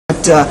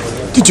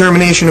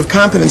Determination of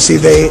competency,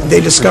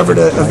 they discovered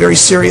a very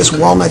serious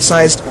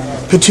walnut-sized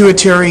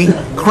pituitary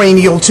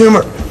cranial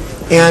tumor,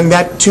 and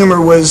that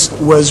tumor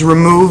was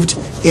removed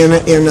in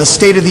a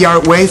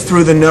state-of-the-art way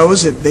through the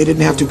nose. They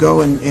didn't have to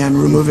go and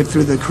remove it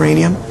through the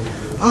cranium.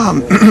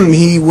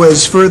 He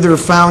was further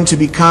found to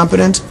be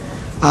competent,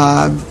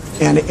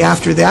 and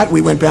after that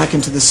we went back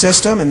into the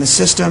system, and the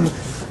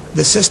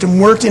system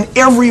worked in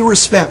every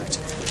respect.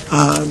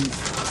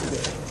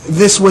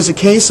 This was a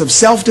case of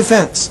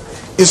self-defense.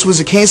 This was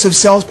a case of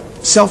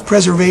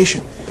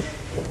self-preservation.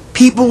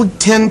 People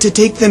tend to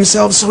take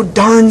themselves so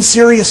darn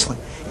seriously,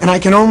 and I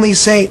can only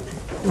say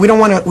we don't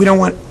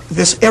want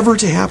this ever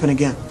to happen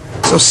again.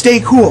 So stay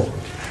cool.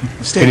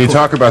 Can you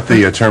talk about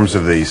the terms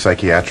of the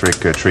psychiatric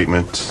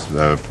treatment,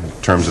 the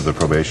terms of the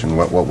probation?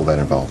 What will that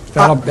involve?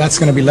 That's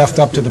going to be left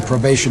up to the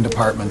probation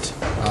department.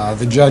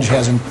 The judge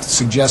hasn't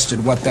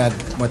suggested what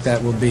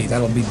that will be.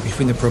 That'll be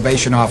between the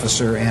probation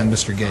officer and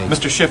Mr. Gaye.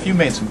 Mr. Schiff, you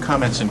made some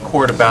comments in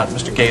court about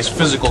Mr. Gay's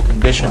physical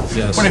condition.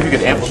 Yes. I wonder if you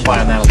could amplify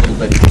on that a little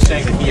bit. You're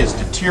saying that he has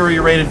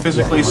deteriorated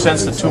physically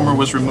since the tumor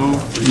was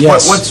removed?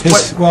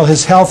 Yes. Well,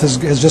 his health has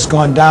just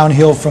gone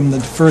downhill from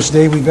the first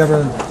day we've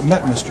ever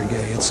met Mr.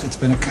 Gaye. It's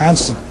been a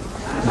constant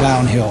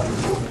downhill.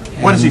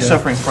 What is he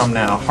suffering from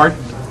now? Heart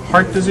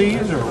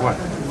disease or what?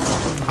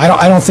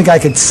 I don't think I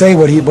could say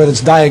what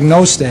it's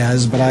diagnosed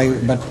as,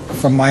 but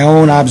from my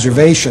own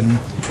observation,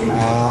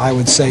 I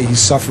would say he's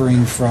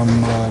suffering from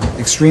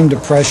extreme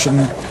depression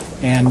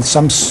and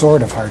some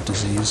sort of heart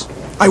disease.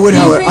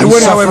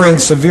 He's suffering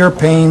severe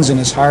pains in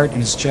his heart and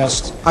his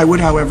chest. I would,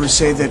 however,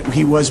 say that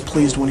he was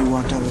pleased when he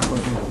walked out of the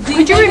courtroom.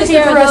 Could you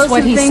repeat for us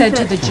what he said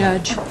to the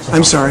judge?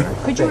 I'm sorry?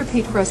 Could you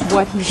repeat for us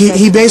what he said?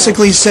 He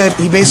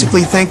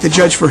basically thanked the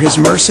judge for his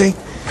mercy.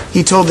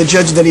 He told the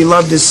judge that he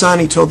loved his son.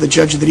 He told the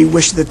judge that he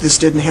wished that this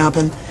didn't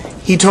happen.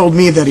 He told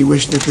me that he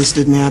wished that this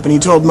didn't happen. He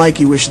told Mike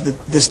he wished that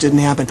this didn't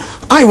happen.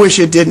 I wish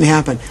it didn't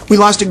happen. We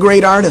lost a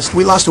great artist.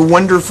 We lost a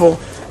wonderful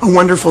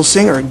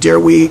singer. Dare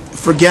we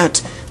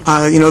forget,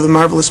 the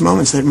marvelous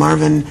moments that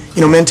Marvin,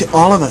 meant to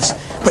all of us.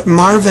 But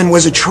Marvin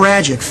was a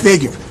tragic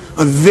figure,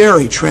 a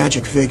very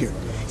tragic figure.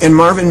 And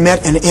Marvin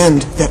met an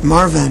end that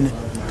Marvin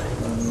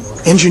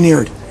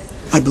engineered,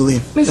 I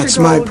believe. That's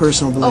my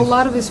personal belief. A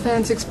lot of his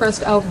fans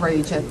expressed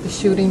outrage at the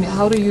shooting.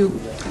 How do you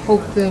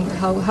hope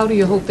how do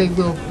you hope they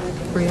will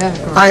react?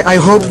 I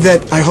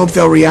hope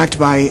they'll react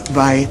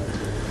by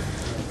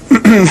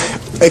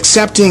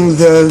accepting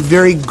the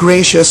very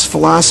gracious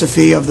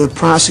philosophy of the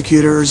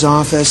prosecutor's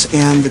office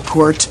and the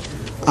court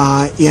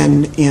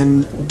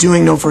in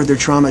doing no further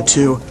trauma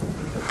to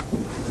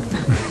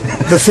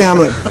the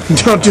family.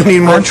 Don't do any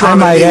more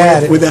trauma. I might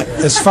add, with that.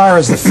 As far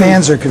as the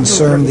fans are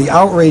concerned, the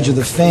outrage of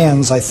the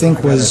fans, I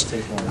think, was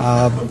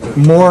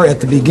more at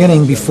the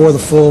beginning before the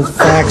full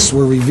facts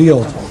were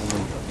revealed.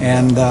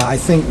 And I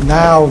think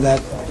now that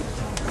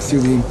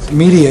through the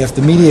media, if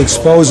the media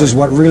exposes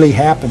what really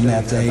happened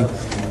that day,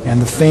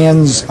 and the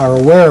fans are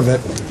aware of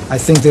it, I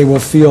think they will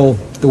feel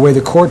the way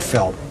the court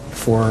felt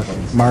for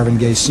Marvin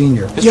Gaye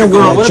Sr. Yeah,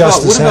 well, what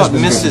about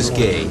Mrs.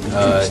 Gaye?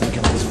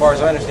 As far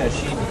as I understand,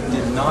 she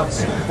did not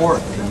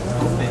support.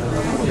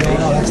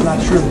 No, that's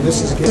not true.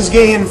 Mrs.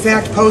 Gaye, in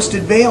fact,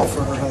 posted bail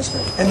for her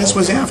husband, and this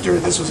was after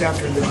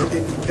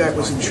that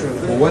wasn't true.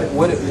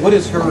 What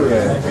is her?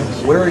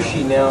 Where is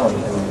she now?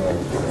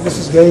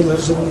 Mrs. Gaye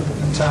lives in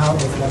town.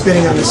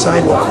 Spitting on the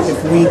sidewalk.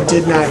 If we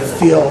did not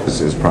feel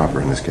this is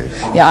proper in this case.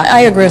 Yeah,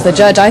 I agree with the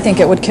judge. I think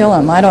it would kill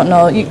him. I don't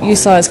know. You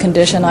saw his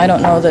condition. I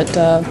don't know that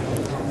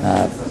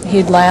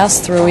he'd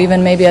last through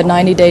even maybe a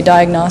 90-day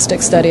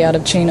diagnostic study out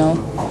of Chino.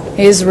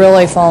 He's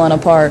really fallen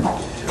apart.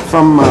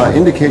 From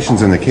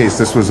indications in the case,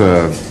 this was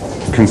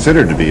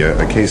considered to be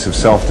a case of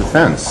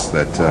self-defense,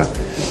 that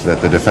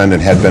the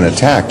defendant had been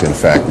attacked, in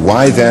fact.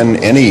 Why then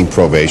any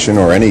probation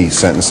or any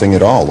sentencing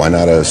at all? Why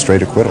not a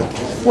straight acquittal?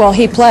 Well,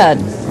 he pled.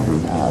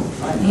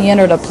 He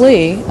entered a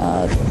plea,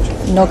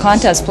 no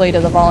contest plea to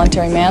the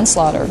voluntary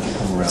manslaughter.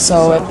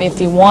 So if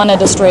he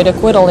wanted a straight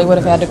acquittal, he would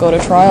have had to go to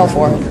trial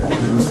for it.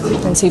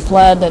 Since he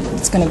pled that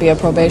it's going to be a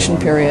probation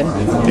period.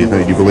 Do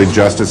you believe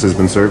justice has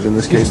been served in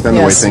this case, then,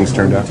 yes. The way things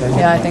turned out?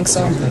 Yeah, I think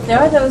so. There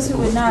are those who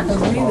would not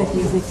agree with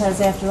you because,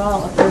 after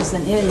all, a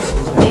person is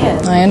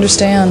dead. I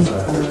understand.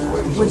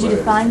 Would you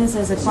define this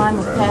as a crime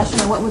of passion,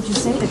 or what would you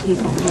say to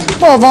people?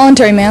 Well,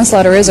 voluntary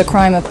manslaughter is a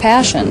crime of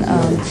passion.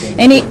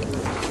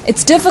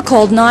 It's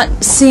difficult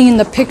not seeing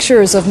the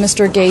pictures of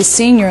Mr. Gaye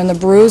Sr. and the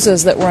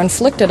bruises that were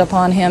inflicted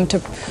upon him to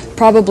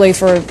probably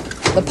for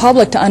the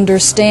public to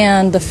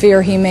understand the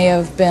fear he may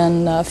have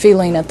been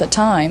feeling at the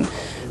time.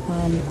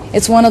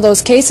 It's one of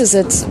those cases,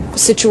 it's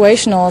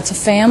situational, it's a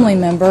family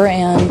member,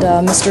 and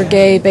Mr.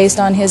 Gaye, based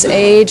on his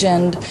age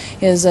and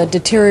his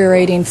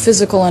deteriorating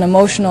physical and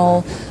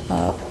emotional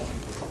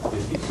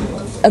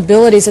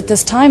abilities at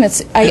this time,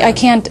 I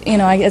can't,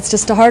 it's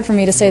just hard for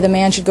me to say the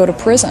man should go to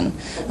prison.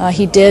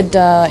 He did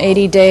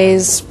 80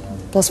 days,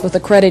 plus with the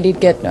credit he'd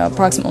get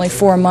approximately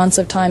 4 months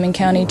of time in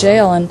county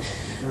jail, and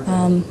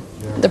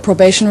the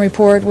probation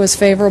report was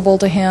favorable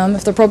to him.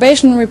 If the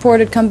probation report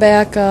had come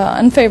back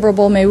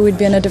unfavorable, maybe we'd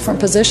be in a different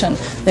position.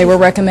 They were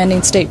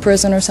recommending state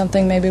prison or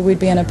something, maybe we'd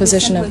be in a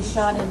position of... He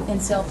shot in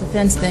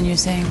self-defense, then you're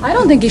saying? I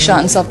don't think he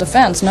shot in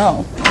self-defense,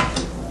 no.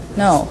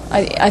 No.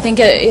 I think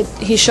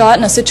he shot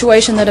in a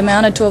situation that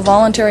amounted to a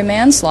voluntary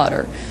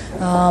manslaughter.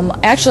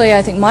 Actually,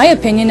 I think my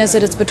opinion is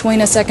that it's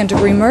between a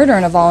second-degree murder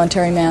and a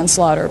voluntary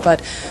manslaughter,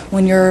 but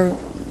when you're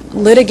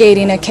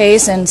litigating a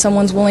case and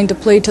someone's willing to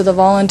plead to the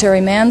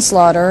voluntary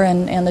manslaughter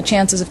and the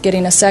chances of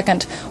getting a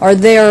second are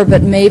there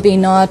but maybe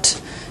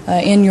not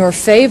in your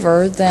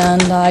favor,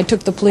 then I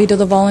took the plea to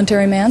the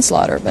voluntary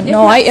manslaughter. But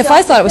no, if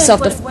I thought it was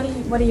self-defense...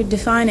 What are you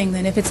defining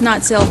then? If it's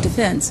not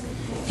self-defense,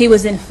 he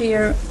was in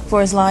fear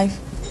for his life?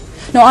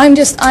 No, I'm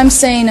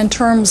saying in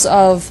terms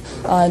of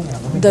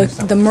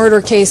the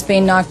murder case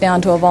being knocked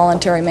down to a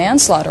voluntary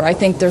manslaughter. I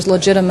think there's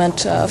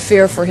legitimate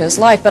fear for his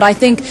life, but I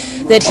think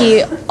that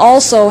he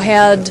also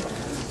had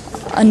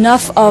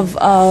enough of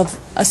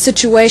a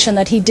situation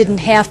that he didn't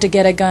have to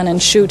get a gun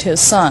and shoot his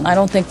son. I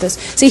don't think this...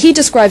 See, he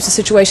describes the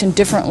situation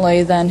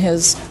differently than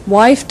his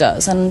wife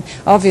does, and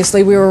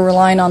obviously we were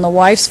relying on the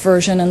wife's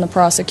version in the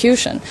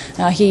prosecution.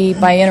 He,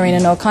 by entering a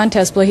no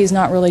contest plea, he's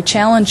not really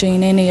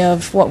challenging any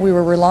of what we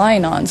were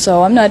relying on.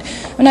 So I'm not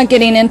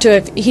getting into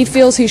it. He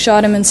feels he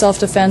shot him in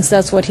self-defense.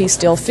 That's what he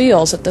still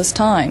feels at this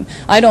time.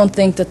 I don't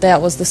think that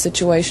that was the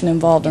situation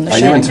involved in the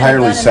shooting. Are you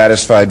entirely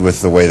satisfied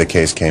with the way the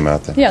case came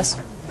out then? Yes.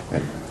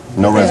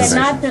 No If there reservation?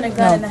 had not been a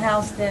gun in the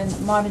house,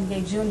 then Marvin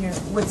Gaye Jr.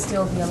 would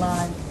still be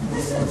alive.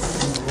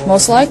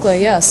 Most likely,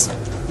 yes.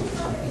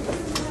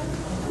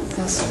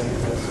 Yes.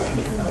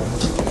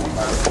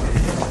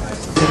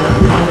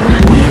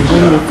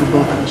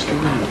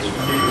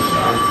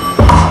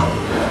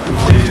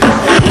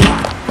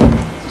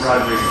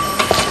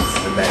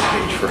 The back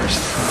page first.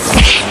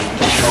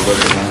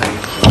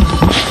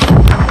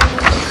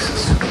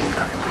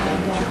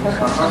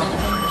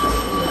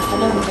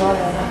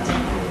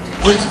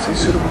 Where does it say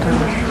suitable time?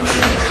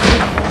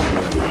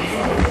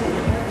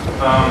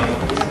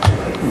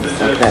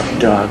 Fuck that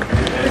dog. Is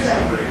that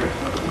right?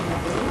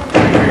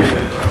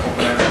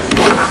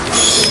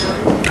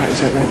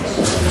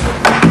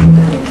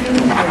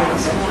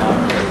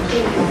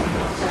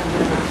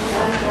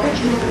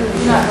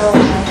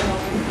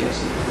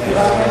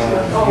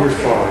 You're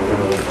fine.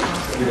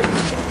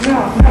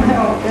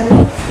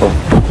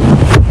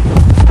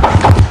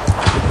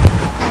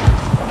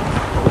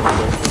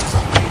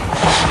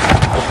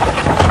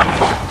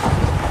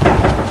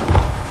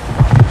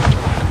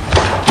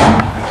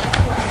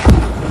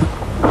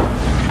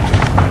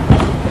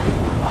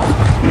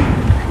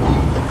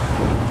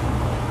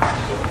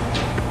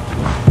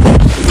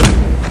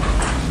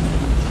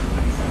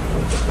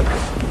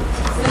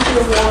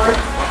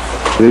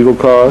 Legal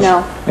cause?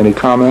 No. Any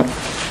comment?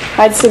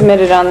 I'd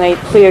submitted on the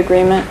plea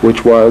agreement,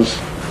 Which was?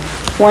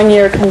 1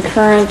 year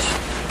concurrent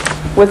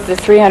with the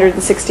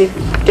 360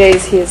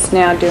 days he is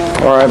now doing.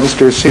 All right,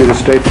 Mr. C, the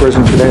state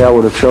prison today, I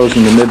would have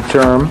chosen the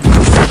midterm.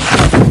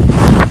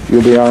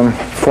 You'll be on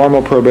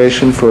formal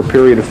probation for a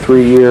period of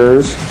 3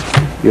 years.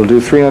 You'll do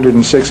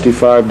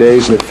 365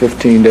 days at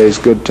 15 days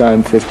good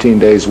time, 15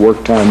 days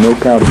work time, no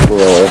county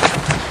parole.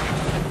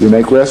 You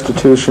make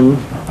restitution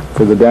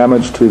for the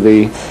damage to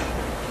the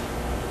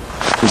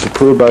is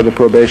approved by the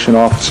probation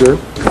officer.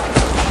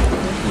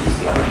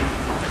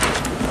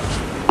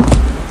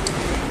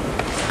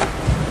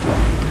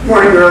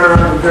 Morning, Your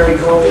Honor. I'm Barry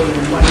Gold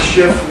and my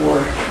shift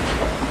for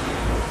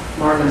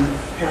Marvin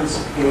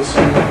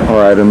Gaye. All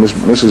right, and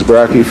Mrs.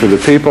 Brackey for the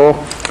people.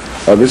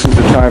 This is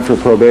the time for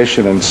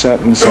probation and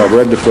sentence. I've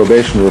read the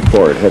probation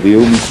report. Have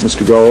you,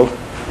 Mr. Gold?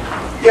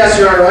 Yes,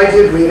 Your Honor, I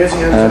did read it.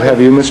 And have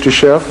you, Mr.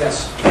 Schiff?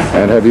 Yes.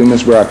 And have you,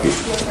 Ms. Brackey?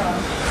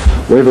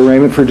 Waive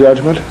arraignment for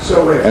judgment?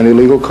 So waived. Any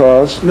legal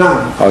cause?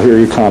 None. I'll hear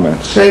your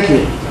comments. Thank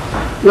you.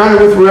 Your Honor,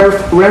 with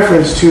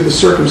reference to the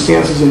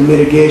circumstances and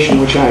mitigation,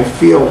 which I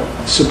feel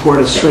support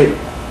a straight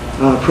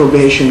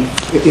probation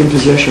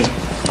imposition,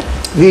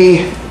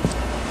 the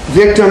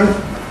victim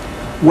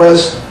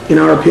was, in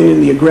our opinion,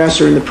 the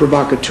aggressor and the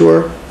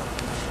provocateur.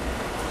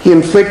 He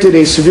inflicted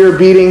a severe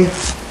beating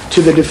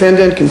to the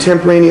defendant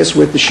contemporaneous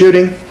with the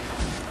shooting.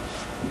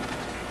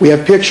 We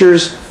have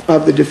pictures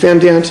of the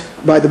defendant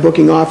by the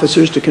booking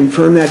officers to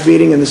confirm that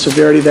beating and the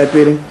severity of that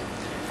beating.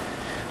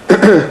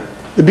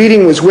 The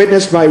beating was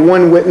witnessed by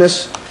one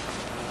witness,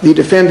 the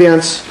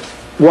defendant's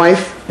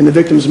wife and the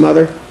victim's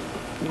mother.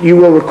 You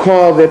will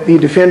recall that the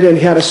defendant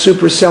had a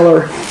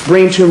suprasellar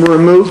brain tumor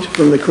removed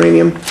from the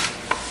cranium,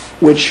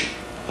 which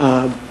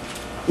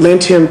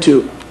lent him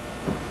to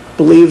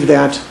believe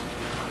that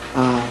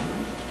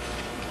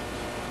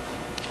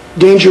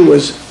danger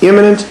was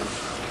imminent,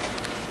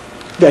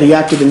 that he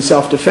acted in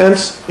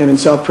self-defense and in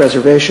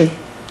self-preservation.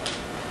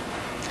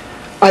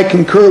 I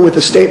concur with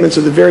the statements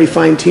of the very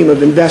fine team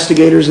of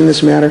investigators in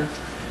this matter,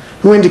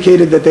 who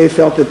indicated that they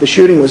felt that the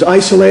shooting was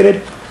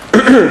isolated,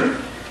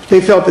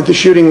 they felt that the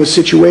shooting was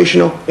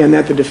situational, and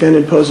that the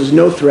defendant poses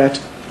no threat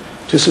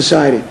to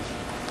society.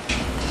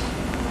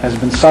 Had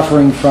been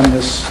suffering from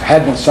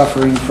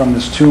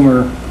this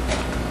tumor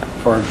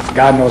for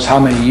God knows how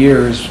many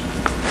years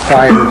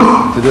prior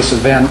to this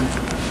event.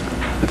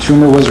 The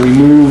tumor was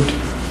removed.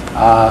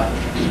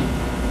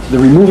 The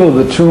removal of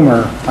the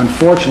tumor,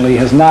 unfortunately,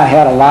 has not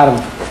had a lot of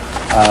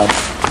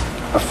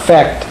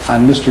effect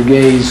on Mr.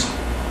 Gay's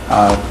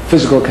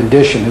physical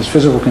condition. His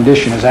physical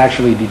condition has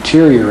actually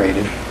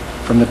deteriorated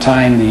from the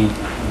time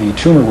the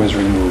tumor was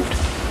removed.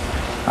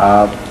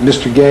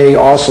 Mr. Gaye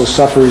also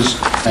suffers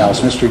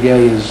else. Mr.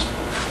 Gaye is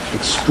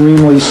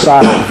extremely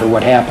sorry for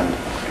what happened.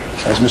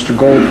 As Mr.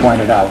 Gold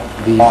pointed out,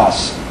 the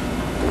loss.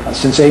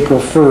 Since April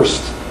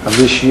 1st of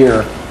this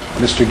year,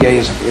 Mr. Gaye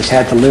has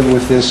had to live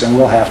with this and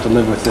will have to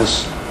live with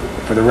this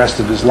for the rest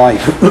of his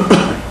life.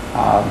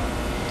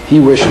 He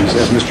wishes,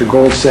 as Mr.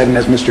 Gold said and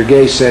as Mr.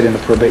 Gaye said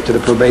to the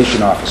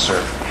probation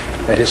officer,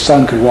 that his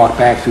son could walk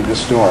back through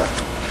this door.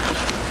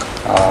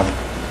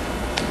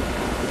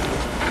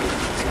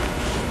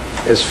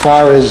 As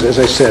far as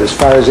I said, as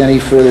far as any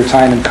further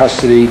time in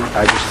custody,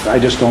 I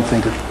just don't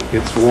think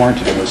it's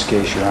warranted in this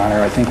case, Your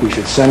Honor. I think we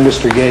should send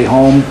Mr. Gaye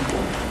home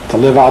to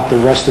live out the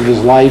rest of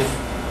his life.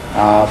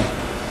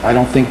 I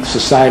don't think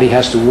society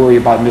has to worry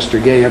about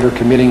Mr. Gaye ever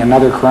committing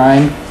another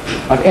crime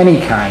of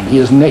any kind. He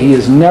has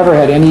never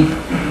had any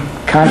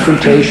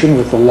confrontation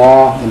with the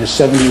law in his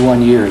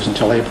 71 years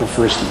until April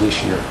 1st of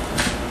this year.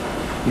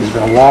 He's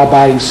been a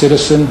law-abiding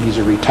citizen. He's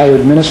a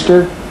retired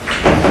minister.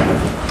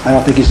 I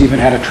don't think he's even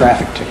had a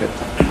traffic ticket.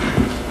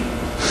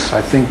 So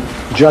I think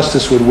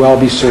justice would well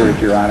be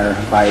served, Your Honor,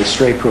 by a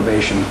straight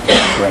probation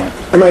grant.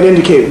 I might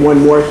indicate one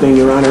more thing,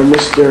 Your Honor.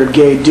 Mr.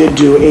 Gaye did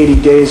do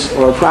 80 days,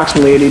 or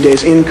approximately 80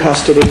 days, in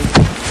custody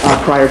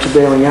prior to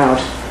bailing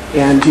out,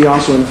 and he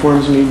also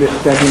informs me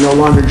that he no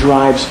longer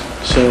drives,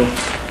 so...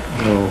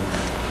 No.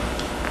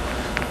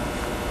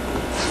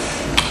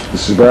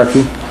 Mrs.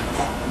 Barkey?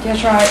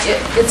 Yes, Your Honor.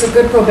 It's a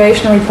good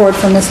probation report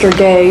from Mr.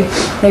 Gaye.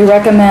 They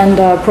recommend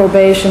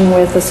probation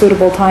with a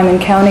suitable time in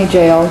county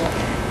jail.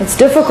 It's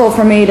difficult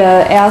for me to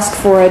ask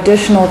for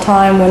additional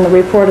time when the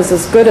report is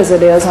as good as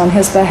it is on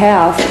his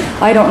behalf.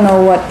 I don't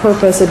know what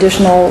purpose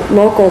additional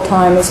local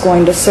time is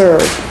going to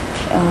serve.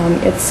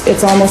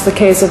 It's almost the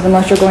case of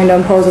unless you're going to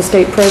impose a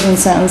state prison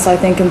sentence, I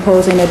think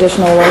imposing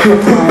additional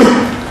local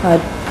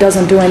time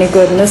doesn't do any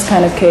good in this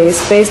kind of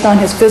case. Based on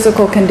his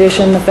physical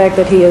condition, the fact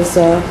that he is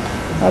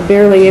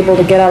barely able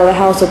to get out of the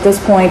house at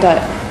this point,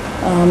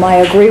 I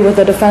agree with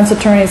the defense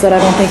attorneys that I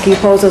don't think he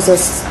poses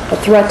a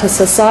threat to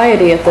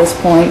society at this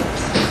point.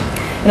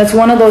 And it's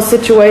one of those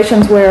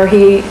situations where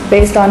he,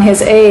 based on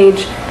his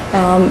age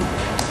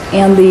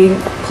and the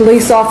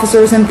police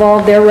officers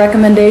involved, their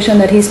recommendation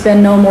that he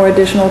spend no more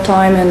additional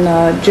time in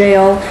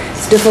jail,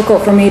 it's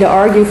difficult for me to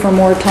argue for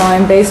more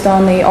time based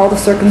on all the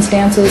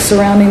circumstances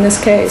surrounding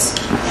this case.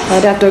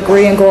 I'd have to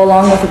agree and go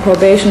along with the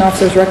probation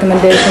officer's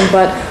recommendation,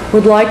 but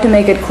would like to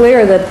make it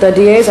clear that the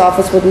DA's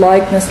office would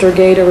like Mr.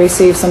 Gaye to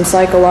receive some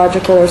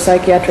psychological or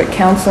psychiatric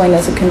counseling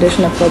as a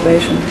condition of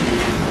probation.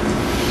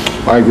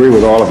 I agree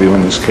with all of you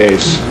in this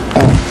case.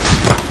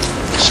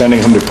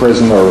 Sending him to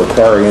prison or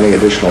requiring any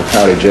additional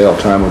county jail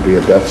time would be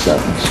a death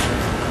sentence.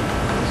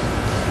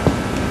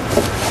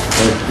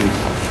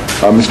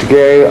 Mr.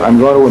 Gaye, I'm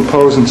going to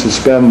impose and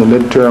suspend the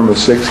midterm of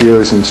 6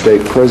 years in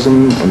state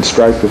prison and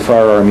strike the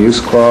firearm use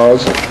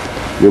clause.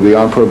 You'll be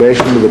on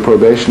probation with the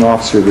probation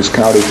officer of this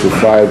county for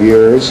 5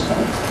 years.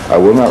 I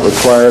will not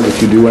require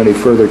that you do any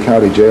further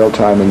county jail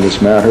time in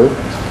this matter.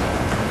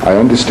 I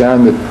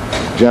understand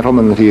that,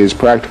 gentlemen, that he is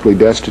practically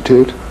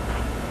destitute.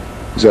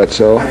 Is that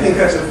so? I think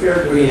that's a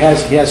fair... He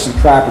has some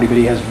property, but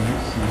he has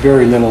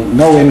very little,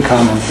 no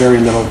income and very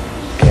little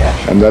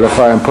cash. And that if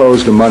I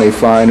imposed a money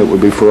fine, it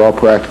would be for all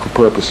practical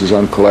purposes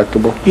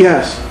uncollectible?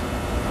 Yes.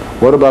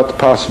 What about the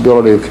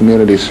possibility of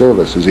community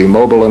service? Is he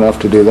mobile enough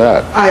to do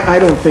that? I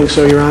don't think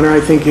so, Your Honor. I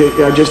think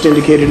I just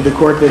indicated to the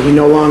court that he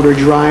no longer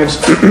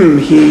drives.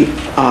 He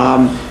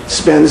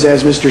spends,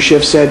 as Mr.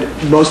 Schiff said,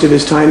 most of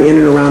his time in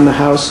and around the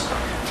house.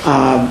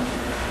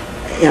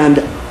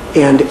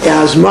 And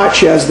as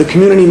much as the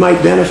community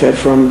might benefit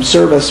from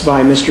service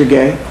by Mr.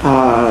 Gaye,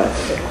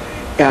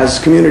 as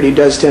community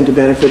does tend to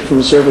benefit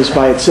from service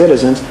by its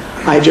citizens,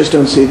 I just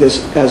don't see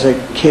this as a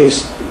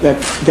case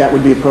that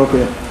would be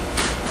appropriate.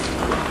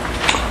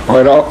 All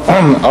right,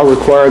 I'll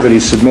require that he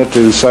submit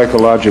to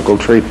psychological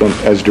treatment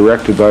as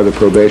directed by the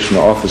probation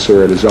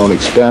officer at his own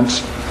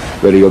expense,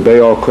 that he obey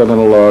all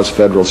criminal laws,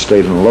 federal,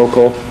 state, and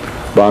local,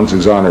 bonds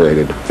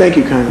exonerated. Thank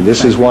you kindly.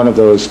 This is one of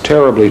those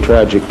terribly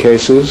tragic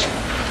cases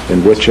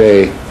in which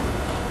a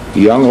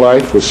young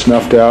life was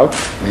snuffed out,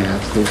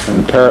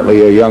 and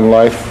apparently a young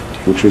life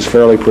which was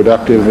fairly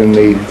productive in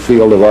the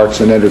field of arts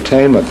and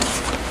entertainment.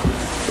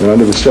 And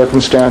under the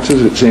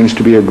circumstances, it seems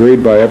to be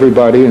agreed by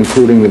everybody,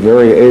 including the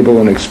very able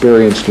and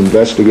experienced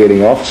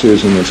investigating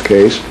officers in this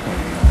case,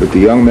 that the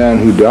young man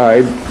who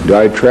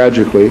died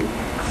tragically,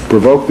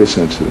 provoked this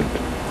incident.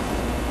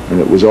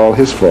 And it was all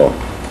his fault.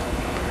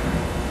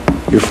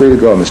 You're free to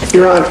go, Mr.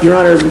 Your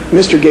Honor,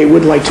 Mr. Gaye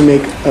would like to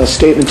make a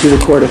statement to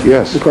the court if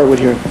the court would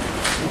hear.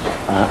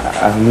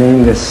 I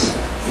mean this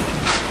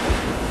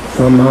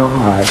from my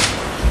heart.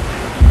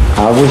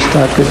 I wish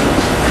I could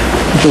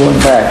doing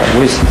back. I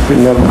wish,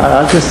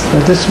 I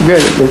just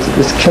really,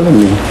 it's killing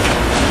me.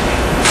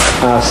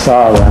 I'm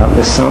sorry.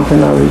 It's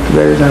something I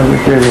regret.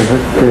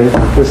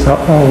 It's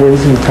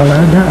always until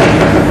I die.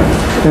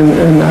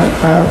 And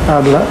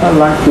I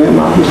like him.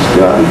 I was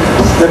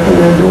stepping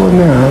there doing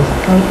now.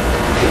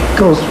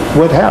 Because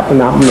what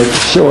happened, I'll make it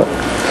short.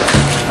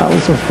 I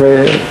was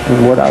afraid,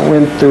 and what I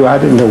went through, I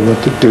didn't know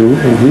what to do.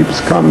 And he was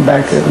coming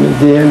back at me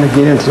again and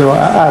again, so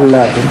I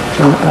love him.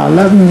 And I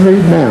love him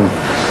right now.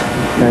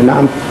 And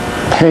I'm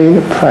paying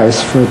the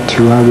price for it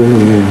too. I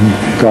really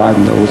am. God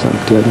knows I'm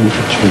telling you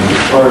the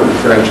truth. Part of the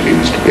tragedy,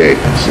 Mr. Gaye,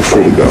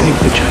 before we go.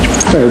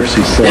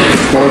 Mercy, sir.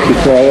 Thank you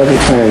for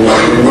everything.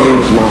 It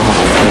means my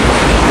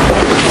heart.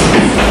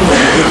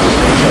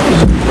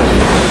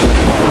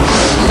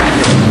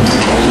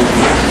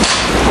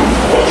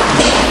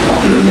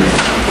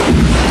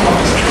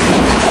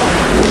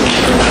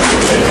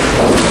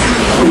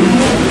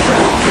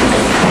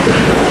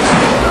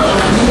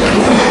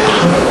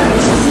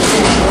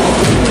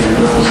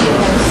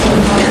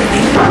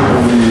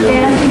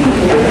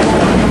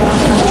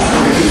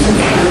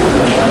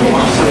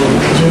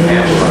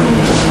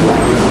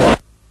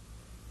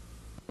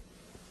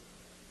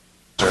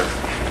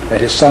 That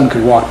his son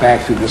could walk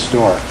back through this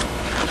door.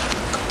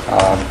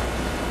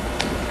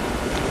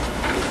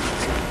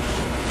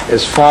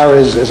 As far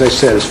as I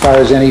said, as far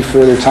as any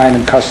further time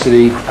in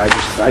custody,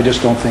 I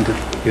just don't think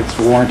it's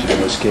warranted in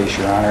this case,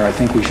 Your Honor. I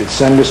think we should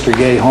send Mr.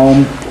 Gaye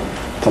home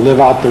to live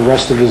out the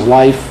rest of his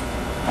life.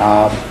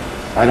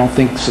 I don't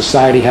think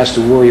society has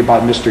to worry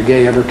about Mr.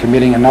 Gaye ever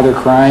committing another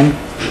crime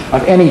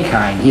of any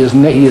kind. He has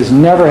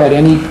never had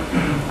any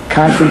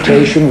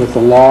confrontation with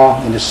the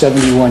law in his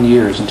 71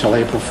 years until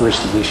April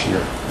 1st of this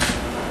year.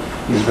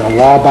 He's been a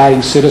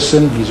law-abiding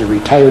citizen. He's a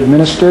retired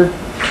minister.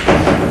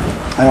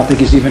 I don't think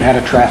he's even had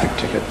a traffic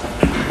ticket.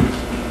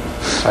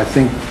 So I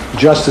think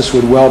justice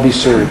would well be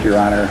served, Your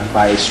Honor,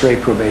 by a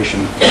straight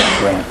probation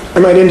grant. I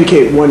might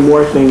indicate one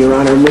more thing, Your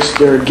Honor.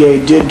 Mr.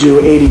 Gaye did do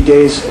 80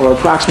 days, or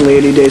approximately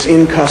 80 days,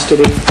 in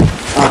custody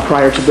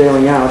prior to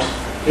bailing out,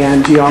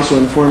 and he also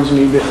informs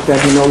me that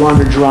he no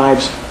longer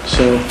drives,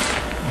 so...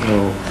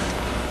 No.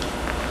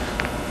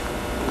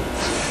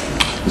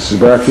 Mrs.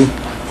 Brackey?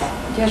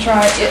 Yes, Your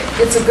Honor.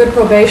 It's a good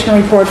probation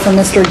report from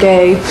Mr.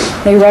 Gaye.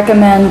 They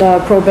recommend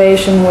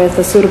probation with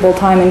a suitable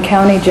time in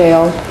county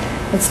jail.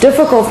 It's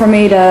difficult for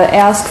me to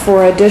ask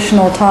for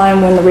additional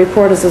time when the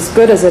report is as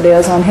good as it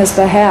is on his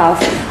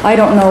behalf. I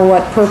don't know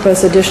what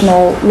purpose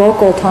additional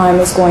local time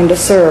is going to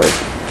serve.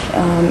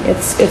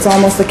 It's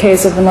almost the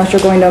case of, unless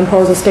you're going to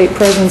impose a state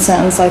prison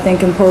sentence, I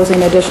think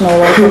imposing additional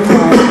local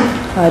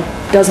time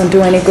doesn't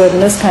do any good in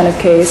this kind of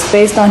case.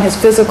 Based on his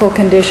physical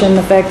condition,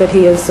 the fact that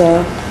he is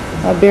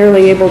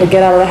barely able to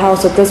get out of the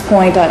house at this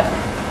point,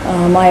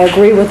 I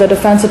agree with the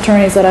defense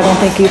attorneys that I don't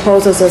think he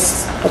poses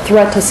a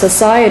threat to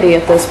society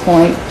at this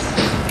point.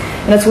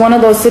 And it's one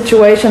of those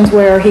situations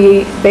where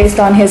he, based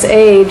on his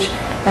age,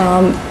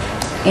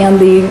 and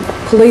the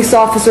police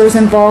officers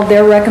involved,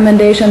 their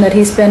recommendation that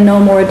he spend no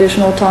more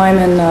additional time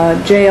in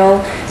jail,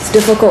 it's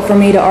difficult for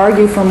me to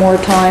argue for more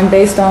time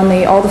based on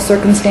all the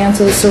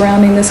circumstances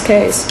surrounding this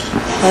case.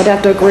 I'd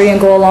have to agree and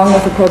go along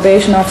with the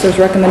probation officer's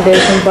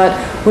recommendation, but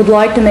would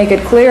like to make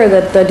it clear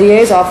that the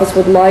DA's office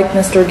would like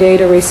Mr. Gaye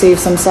to receive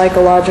some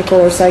psychological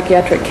or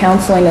psychiatric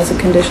counseling as a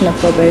condition of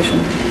probation.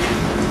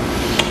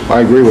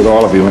 I agree with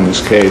all of you in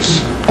this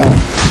case.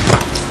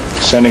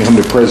 Sending him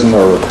to prison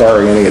or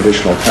requiring any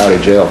additional county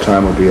jail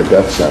time would be a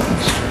death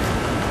sentence.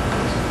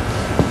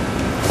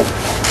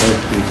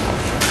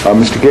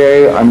 Mr.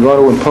 Gaye, I'm going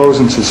to impose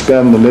and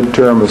suspend the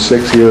midterm of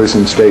 6 years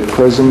in state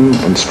prison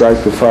and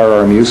strike the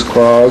firearm use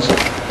clause.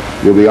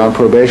 You'll be on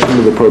probation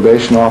with the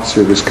probation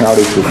officer of this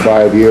county for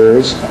 5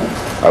 years.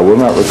 I will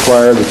not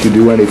require that you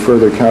do any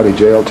further county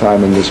jail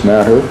time in this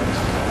matter.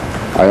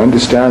 I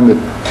understand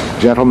that,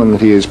 gentlemen,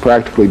 that he is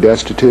practically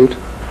destitute.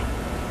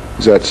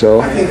 Is that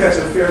so? I think that's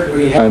a fair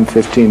degree. And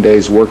 15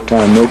 days work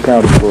time, no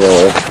county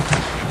parole.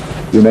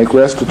 You make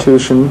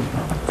restitution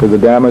for the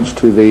damage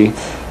to the,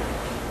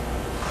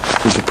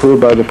 is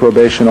approved by the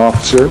probation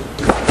officer.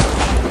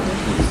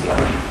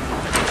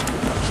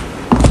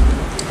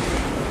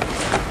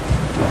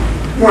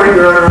 Morning,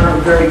 Your Honor.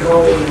 I'm Barry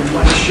Gordy and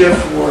my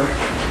shift for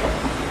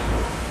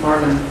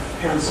Marvin,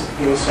 hence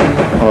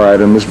Gaye. All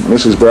right, and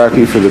Mrs.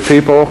 Brackey, for the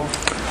people,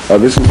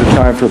 this is the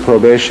time for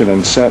probation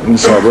and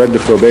sentence. I've read the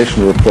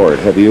probation report.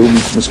 Have you,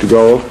 Mr.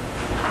 Gold?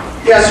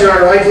 Yes, Your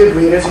Honor, I did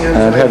read it.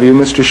 And have you,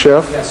 Mr.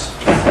 Schiff? Yes.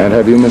 And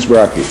have you, Ms.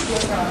 Brackey?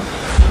 Yes, Your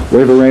Honor.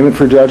 Waive arraignment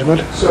for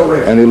judgment? So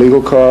waived. Any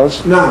legal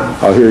cause? None.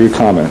 I'll hear your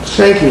comments.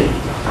 Thank you.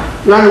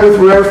 Your Honor, with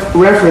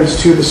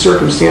reference to the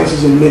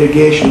circumstances in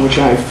mitigation, which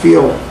I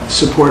feel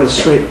support a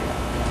straight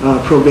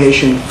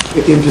probation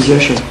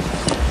imposition,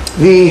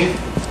 the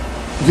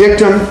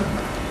victim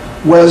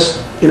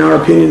was, in our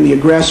opinion, the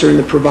aggressor and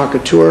the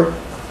provocateur.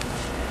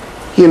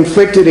 He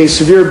inflicted a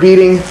severe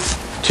beating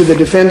to the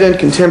defendant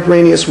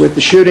contemporaneous with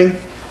the shooting.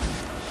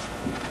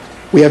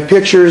 We have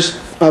pictures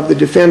of the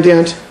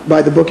defendant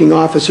by the booking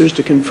officers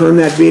to confirm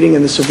that beating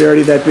and the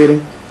severity of that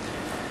beating.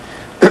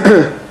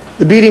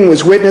 The beating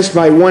was witnessed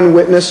by one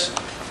witness,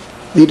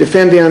 the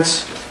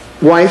defendant's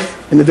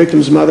wife and the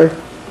victim's mother.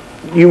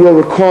 You will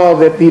recall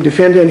that the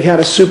defendant had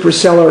a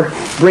suprasellar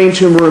brain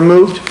tumor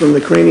removed from the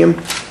cranium,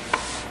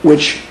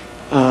 which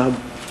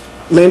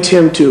lent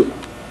him to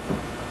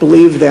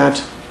believe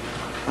that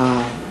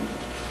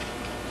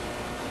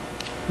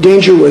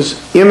danger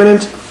was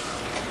imminent,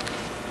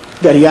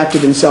 that he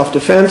acted in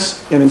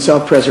self-defense and in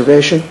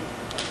self-preservation.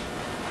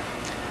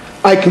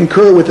 I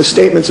concur with the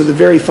statements of the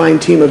very fine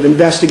team of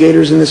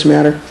investigators in this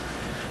matter,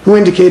 who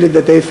indicated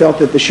that they felt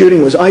that the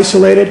shooting was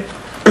isolated,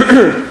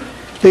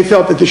 they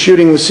felt that the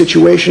shooting was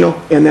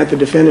situational, and that the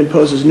defendant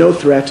poses no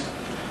threat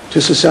to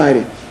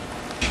society.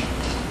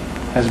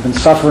 Had been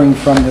suffering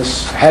from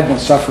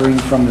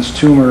this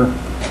tumor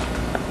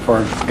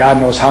for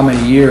God knows how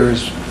many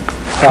years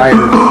prior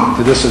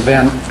to this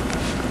event.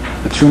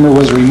 The tumor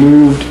was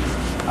removed.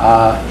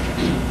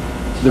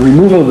 The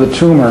removal of the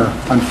tumor,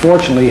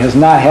 unfortunately, has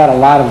not had a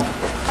lot of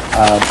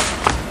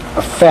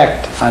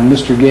effect on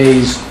Mr.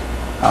 Gaye's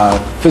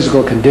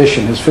physical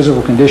condition. His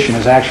physical condition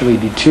has actually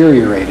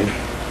deteriorated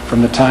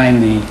from the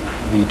time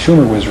the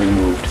tumor was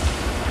removed.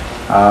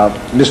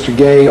 Mr.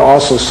 Gaye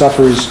also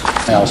suffers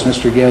else.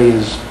 Mr. Gaye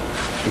is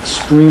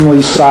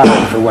extremely sorry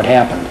for what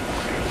happened.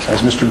 As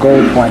Mr.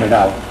 Gold pointed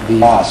out, the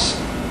loss.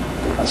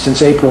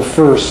 Since April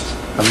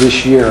 1st of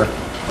this year,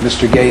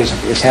 Mr. Gaye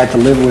has had to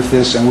live with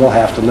this and will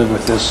have to live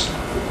with this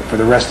for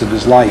the rest of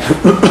his life.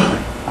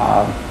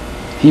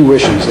 He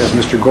wishes, as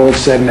Mr. Gold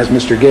said and as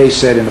Mr. Gaye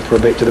said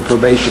to the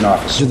probation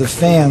officer. The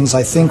fans,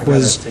 I think,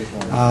 was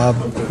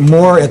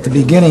more at the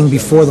beginning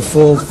before the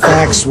full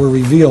facts were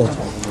revealed.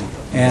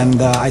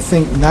 And I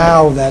think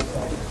now that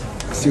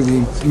through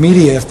the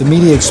media, if the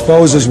media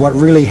exposes what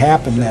really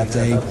happened that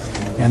day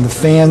and the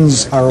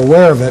fans are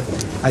aware of it,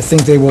 I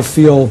think they will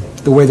feel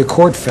the way the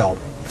court felt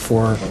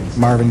for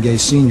Marvin Gaye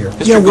Sr.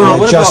 Mr.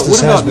 Gold, what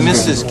about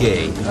Mrs.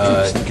 Gaye?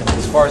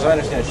 As far as I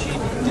understand, she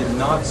did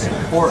not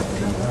support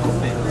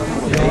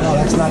No,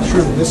 that's not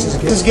true.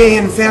 Mrs. Gaye,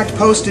 in fact,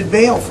 posted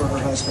bail for her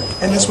husband,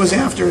 and this was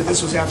after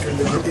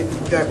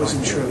that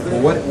wasn't true.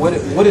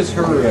 What is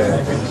her?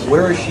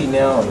 Where is she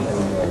now?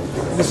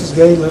 Mrs.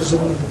 Gaye lives in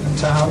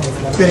town.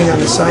 Sitting on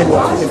the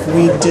sidewalk. If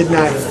we did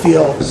not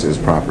feel this is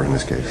proper in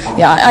this case.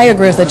 Yeah, I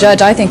agree with the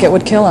judge. I think it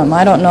would kill him.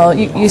 I don't know.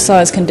 You saw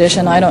his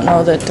condition. I don't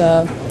know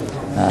that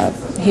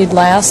he'd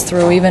last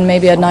through even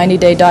maybe a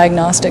 90-day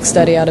diagnostic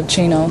study out of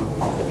Chino.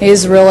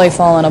 He's really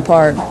fallen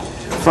apart.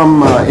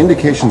 From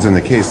indications in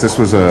the case, this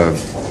was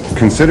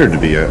considered to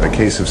be a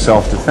case of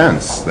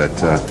self-defense, that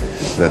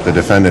the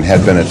defendant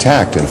had been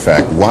attacked, in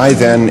fact. Why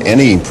then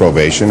any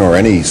probation or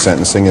any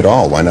sentencing at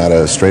all? Why not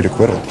a straight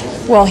acquittal?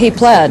 Well, he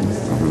pled.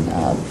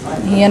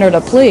 He entered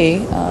a plea,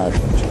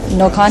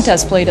 no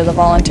contest plea to the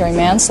voluntary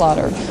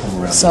manslaughter.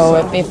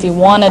 So if he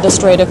wanted a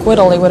straight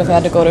acquittal, he would have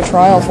had to go to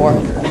trial for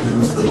it.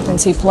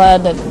 Since he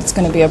pled that it's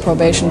going to be a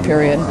probation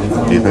period.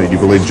 Do you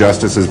believe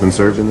justice has been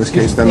served in this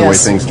case, then,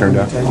 Yes. the way things turned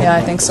out? Yeah,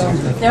 I think so.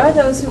 There are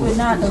those who would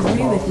not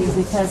agree with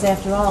you because,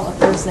 after all, a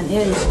person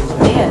is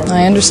dead.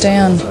 I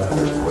understand.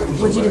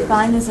 Would you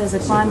define this as a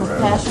crime of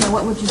passion, or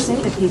what would you say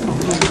to people?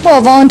 Well,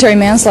 voluntary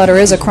manslaughter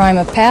is a crime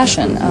of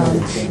passion.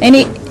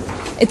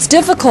 It's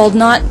difficult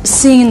not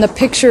seeing the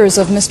pictures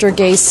of Mr.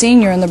 Gaye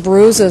Sr. and the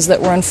bruises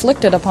that were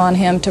inflicted upon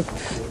him to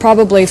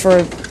probably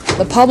for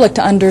the public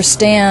to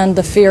understand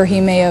the fear he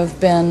may have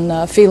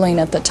been feeling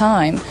at the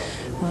time.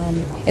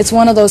 It's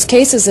one of those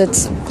cases,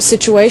 it's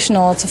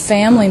situational, it's a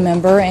family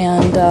member,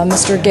 and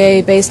Mr.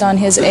 Gaye, based on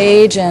his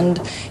age and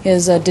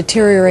his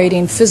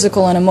deteriorating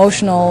physical and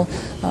emotional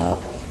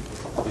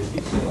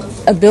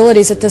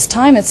abilities at this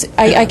time,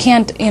 I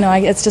can't,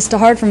 it's just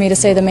hard for me to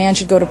say the man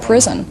should go to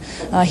prison.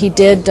 He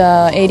did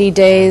 80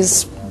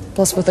 days,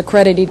 plus with the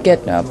credit he'd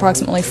get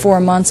approximately 4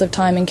 months of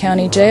time in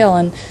county jail,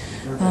 and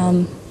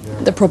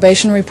the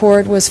probation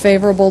report was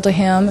favorable to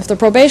him. If the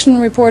probation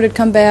report had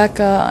come back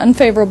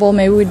unfavorable,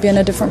 maybe we'd be in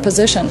a different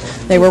position.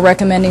 They were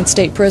recommending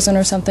state prison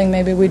or something,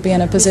 maybe we'd be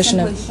in a position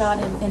of... He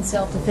shot in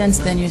self-defense,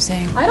 then, you're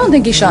saying? I don't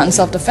think he shot in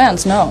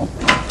self-defense, no.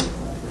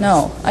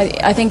 No.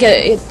 I think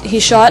he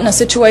shot in a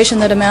situation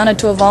that amounted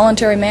to a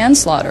voluntary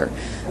manslaughter.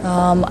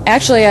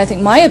 Actually, I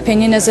think my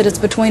opinion is that it's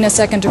between a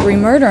second-degree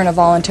murder and a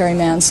voluntary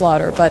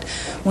manslaughter, but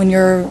when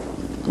you're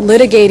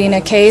litigating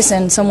a case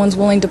and someone's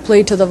willing to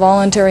plead to the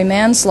voluntary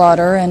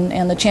manslaughter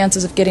and the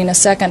chances of getting a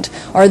second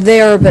are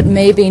there but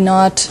maybe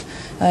not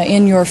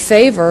in your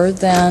favor,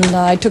 then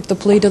I took the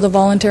plea to the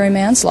voluntary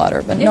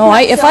manslaughter. But no,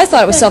 if I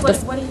thought it was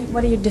self-defense...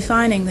 What are you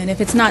defining then?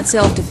 If it's not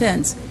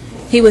self-defense,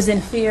 he was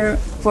in fear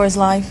for his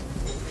life?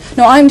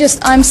 No,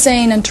 I'm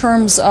saying in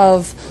terms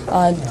of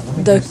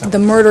the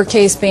murder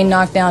case being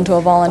knocked down to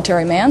a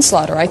voluntary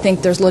manslaughter. I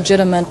think there's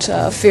legitimate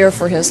fear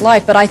for his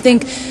life, but I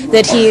think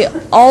that he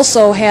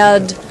also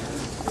had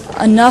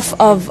enough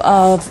of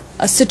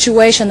a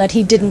situation that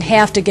he didn't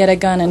have to get a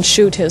gun and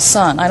shoot his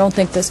son. I don't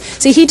think this...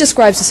 See, he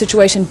describes the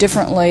situation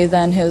differently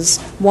than his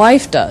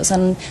wife does,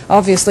 and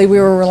obviously we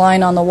were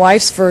relying on the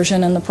wife's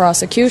version in the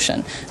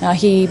prosecution.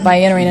 He, by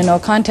entering a no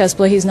contest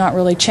plea, he's not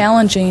really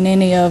challenging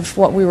any of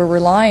what we were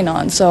relying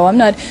on. So I'm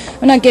not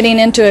getting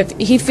into it.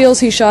 He feels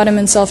he shot him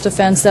in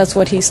self-defense. That's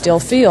what he still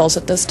feels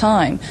at this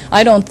time.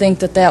 I don't think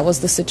that that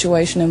was the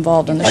situation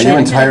involved in the shooting. Are you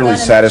entirely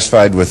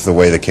satisfied with the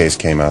way the case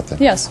came out then?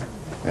 Yes.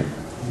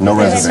 No If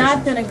there reservation? had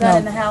not been a gun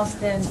in the house,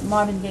 then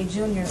Marvin Gaye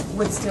Jr.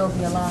 would still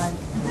be alive.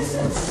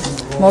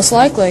 Most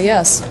likely,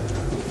 yes. The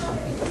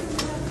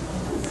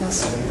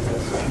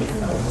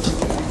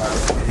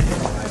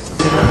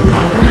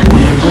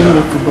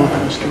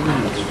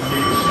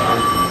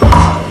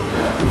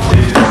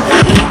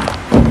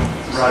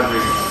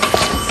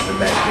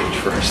back page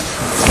first.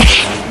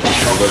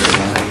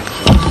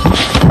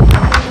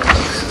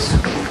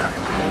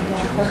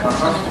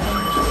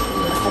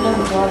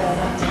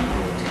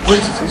 What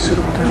does it say,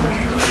 suitable time?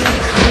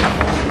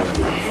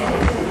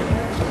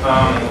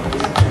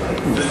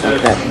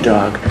 That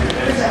dog.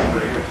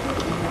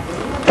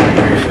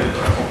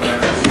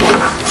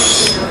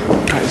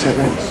 Is that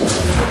right?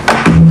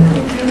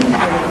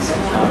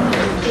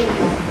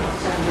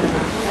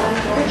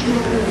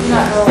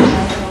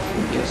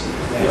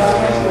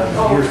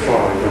 You're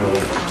fine.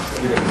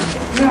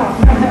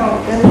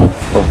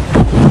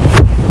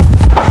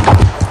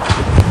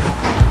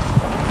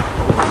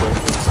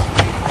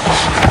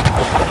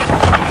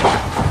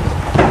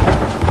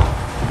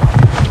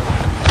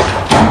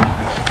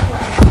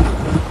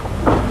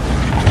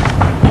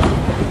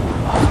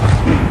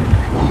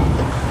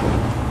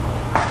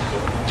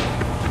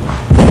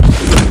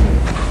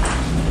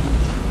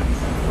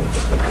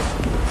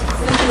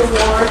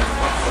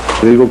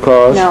 Legal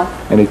cause? No.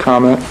 Any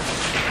comment?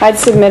 I'd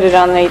submitted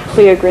on the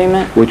plea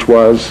agreement, Which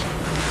was?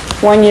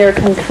 1 year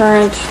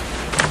concurrent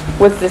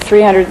with the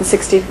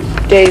 360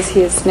 days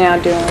he is now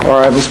doing. All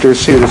right, Mr.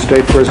 C, the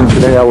state prison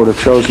today, I would have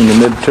chosen the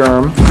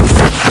midterm.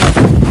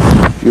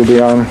 You'll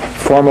be on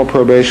formal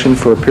probation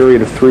for a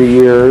period of 3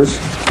 years.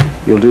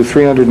 You'll do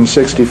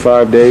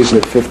 365 days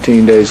at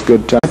 15 days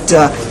good time.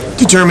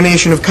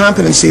 Determination of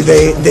competency,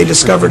 they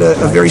discovered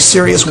a very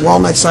serious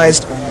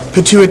walnut-sized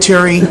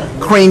pituitary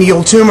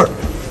cranial tumor,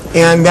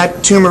 and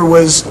that tumor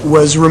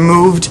was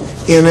removed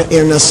in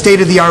a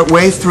state-of-the-art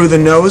way through the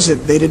nose.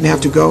 They didn't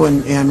have to go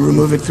and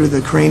remove it through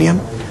the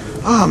cranium.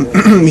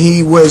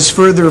 He was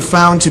further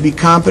found to be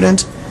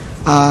competent,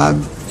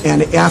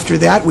 and after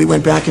that we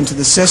went back into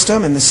the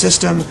system, and the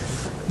system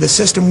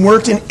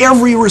worked in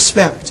every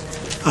respect.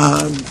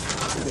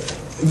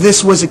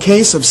 This was a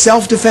case of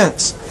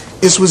self-defense.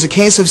 This was a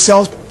case of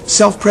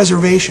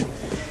self-preservation.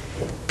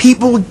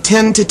 People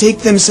tend to take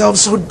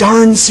themselves so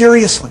darn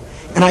seriously,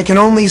 and I can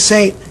only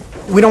say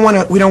we don't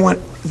want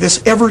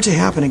this ever to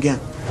happen again.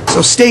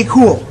 So stay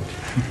cool.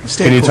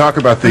 Can you talk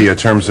about the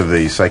terms of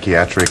the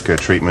psychiatric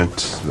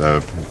treatment,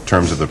 the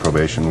terms of the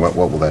probation? What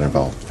will that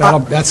involve?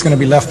 That's going to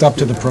be left up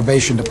to the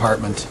probation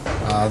department.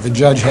 The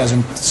judge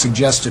hasn't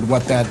suggested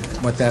what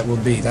that will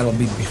be. That'll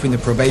be between the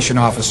probation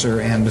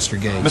officer and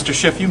Mr. Gaye. Mr.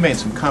 Schiff, you made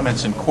some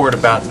comments in court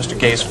about Mr.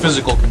 Gay's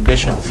physical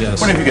condition.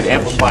 Yes. I wonder if you could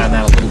amplify on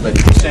that a little bit.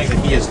 You're saying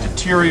that he has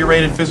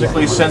deteriorated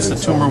physically since the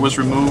tumor was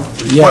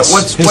removed? Yes.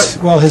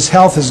 Well, his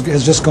health has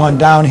just gone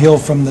downhill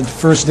from the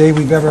first day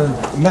we've ever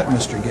met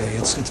Mr. Gaye.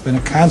 It's been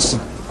a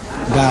constant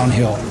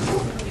downhill.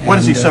 What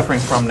is he suffering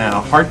from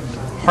now? Heart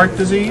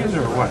disease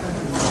or what?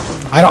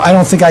 I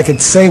don't think I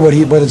could say what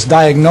it's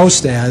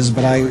diagnosed as,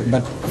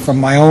 but from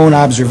my own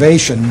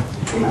observation,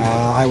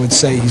 I would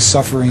say he's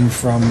suffering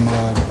from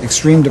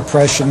extreme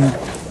depression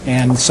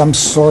and some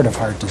sort of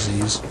heart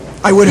disease.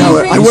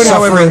 He's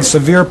suffering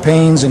severe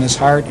pains in his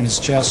heart and his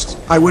chest.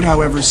 I would,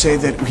 however, say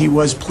that he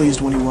was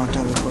pleased when he walked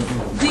out of the courtroom.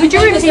 Could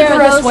you repeat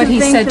for us what he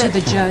said to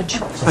the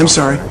judge? I'm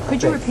sorry?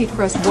 Could you repeat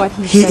for us what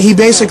he said? He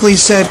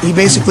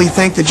basically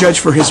thanked the judge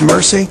for his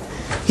mercy.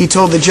 He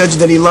told the judge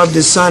that he loved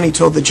his son. He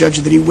told the judge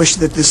that he wished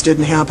that this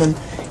didn't happen.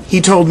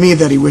 He told me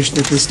that he wished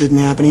that this didn't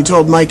happen. He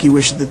told Mike he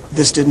wished that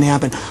this didn't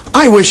happen.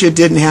 I wish it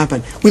didn't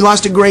happen. We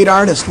lost a great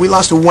artist. We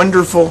lost a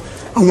wonderful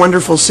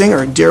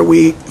singer. Dare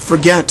we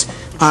forget,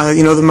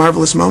 the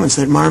marvelous moments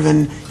that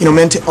Marvin,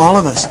 meant to all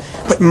of us.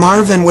 But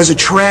Marvin was a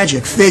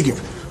tragic figure,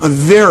 a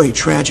very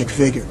tragic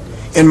figure.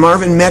 And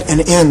Marvin met an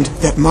end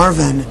that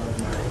Marvin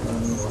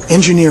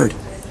engineered,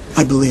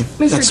 I believe.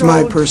 That's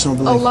my personal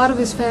belief. A lot of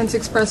his fans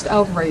expressed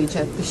outrage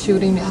at the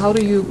shooting. How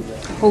do you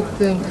hope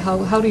they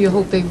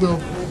will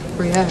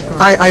react?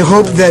 I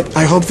hope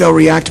they'll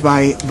react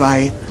by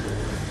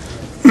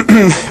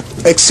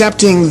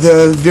accepting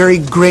the very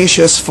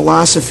gracious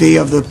philosophy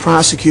of the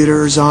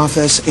prosecutor's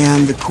office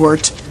and the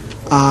court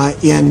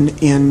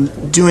in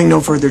doing no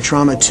further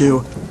trauma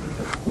to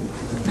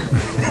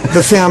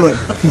the family.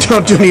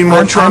 Don't do any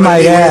more trauma I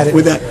might add,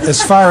 with that.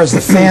 as far as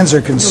the fans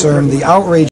are concerned, the outrage